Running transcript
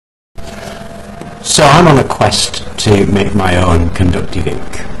So I'm on a quest to make my own conductive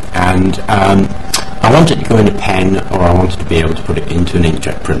ink, and I wanted to go in a pen, or I wanted to be able to put it into an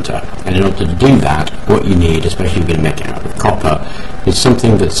inkjet printer. And in order to do that, what you need, especially if you're going to make it out of copper, is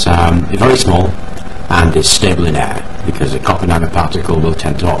something that's very small and is stable in air, because a copper nanoparticle will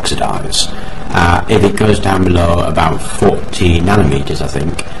tend to oxidise. If it goes down below about 40 nanometers, I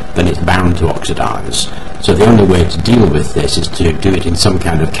think, then it's bound to oxidise. So the only way to deal with this is to do it in some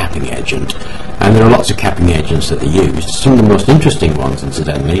kind of capping agent. And there are lots of capping agents that are used. Some of the most interesting ones,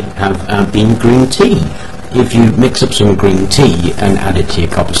 incidentally, have been green tea. If you mix up some green tea and add it to your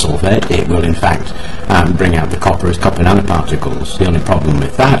copper sulphate, it will in fact bring out the copper as copper nanoparticles. The only problem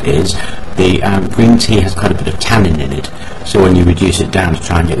with that is the green tea has quite a bit of tannin in it, so when you reduce it down to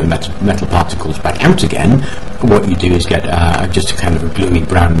try and get the metal particles back out again, what you do is get just a kind of a gluey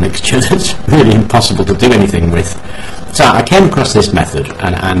brown mixture that's really impossible to do anything with. So I came across this method,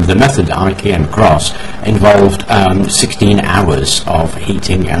 and the method that I came across involved 16 hours of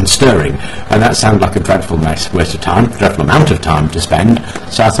heating and stirring, and that sounded like a dreadful waste of time, dreadful amount of time to spend.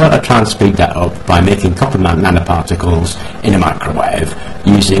 So I thought I'd try and speed that up by making copper nanoparticles in a microwave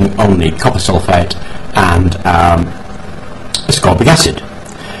using only copper sulphate and ascorbic acid.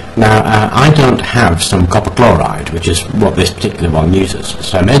 Now, I don't have some copper chloride, which is what this particular one uses.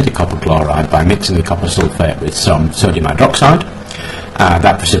 So I made the copper chloride by mixing the copper sulphate with some sodium hydroxide.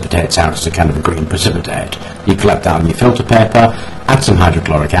 That precipitates out as a kind of a green precipitate. You collect that on your filter paper, add some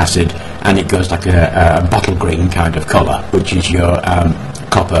hydrochloric acid, and it goes like a bottle green kind of colour, which is your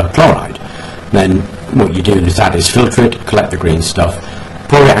copper chloride. Then what you do with that is filter it, collect the green stuff,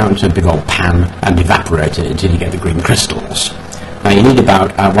 pour it out into a big old pan, and evaporate it until you get the green crystals. Now you need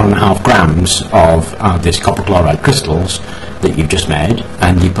about 1.5 grams of this copper chloride crystals that you've just made,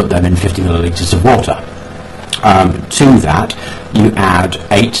 and you put them in 50 millilitres of water. To that you add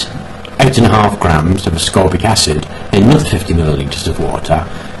 8.5 grams of ascorbic acid in another 50 millilitres of water,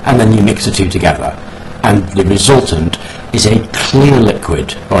 and then you mix the two together, and the resultant is a clear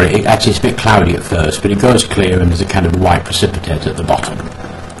liquid, or actually it's a bit cloudy at first, but it goes clear and there's a kind of white precipitate at the bottom.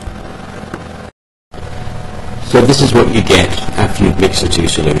 So this is what you get after you've mixed the two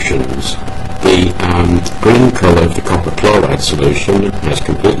solutions. The green colour of the copper chloride solution has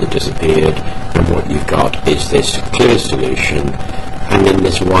completely disappeared, and what you've got is this clear solution and then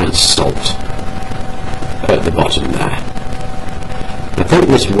this white salt at the bottom there. I think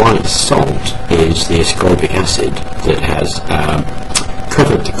this white salt is the ascorbic acid that has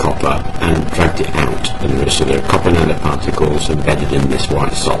covered the copper and dragged it out, and there are copper nanoparticles embedded in this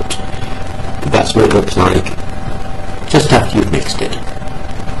white salt. But that's what it looks like just after you've mixed it.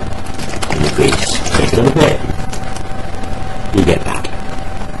 And the grease, take it on a plate. You get that.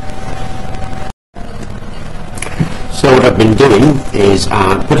 So what I've been doing is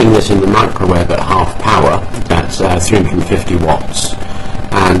putting this in the microwave at half power, that's 350 watts,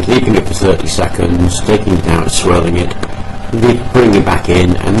 and leaving it for 30 seconds, taking it out, swirling it, putting it back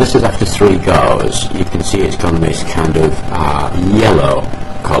in, and this is after 3 goes. You can see it's gone this kind of yellow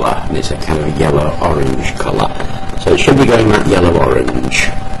colour, and it's a kind of a yellow-orange colour. So it should be going that yellow-orange.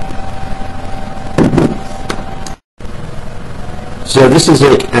 So this is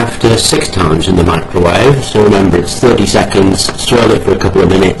it after 6 times in the microwave. So remember, it's 30 seconds, swirl it for a couple of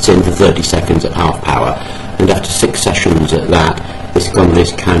minutes in for 30 seconds at half power, and after 6 sessions at that, it's gone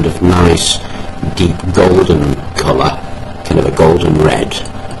this kind of nice deep golden colour, kind of a golden red.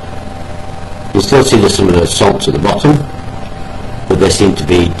 You still see there's some of those salts at the bottom, but they seem to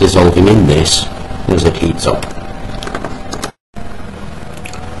be dissolving in this as it heats up.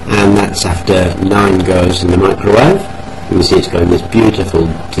 And that's after 9 goes in the microwave. You can see it's going this beautiful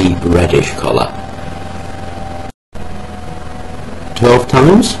deep reddish colour. 12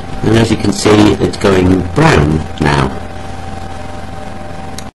 times, and as you can see it's going brown now.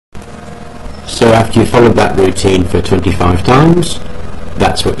 So after you followed that routine for 25 times,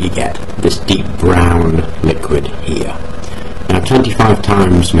 that's what you get, this deep brown liquid here. Now 25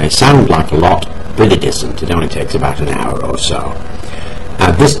 times may sound like a lot, but it isn't. It only takes about an hour or so.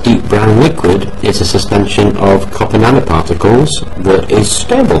 This deep brown liquid is a suspension of copper nanoparticles that is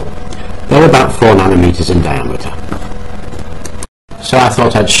stable. They're about 4 nanometers in diameter. So I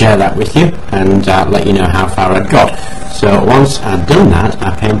thought I'd share that with you and let you know how far I'd got. So once I'd done that,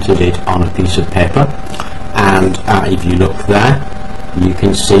 I painted it on a piece of paper, and if you look there, you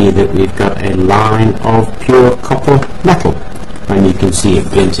can see that we've got a line of pure copper metal, and you can see it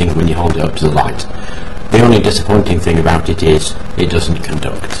glinting when you hold it up to the light. The only disappointing thing about it is it doesn't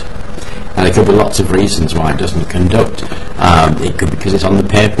conduct. Now there could be lots of reasons why it doesn't conduct. It could be because it's on the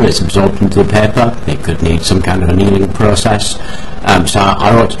paper, it's absorbed into the paper. It could need some kind of annealing process. So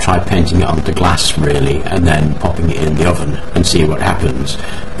I ought to try painting it onto glass really, and then popping it in the oven and see what happens.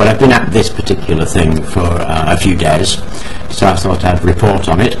 But I've been at this particular thing for a few days, so I thought I'd report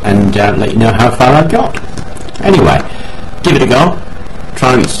on it and let you know how far I've got. Anyway, give it a go,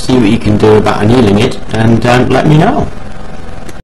 try and see what you can do about annealing it, and let me know.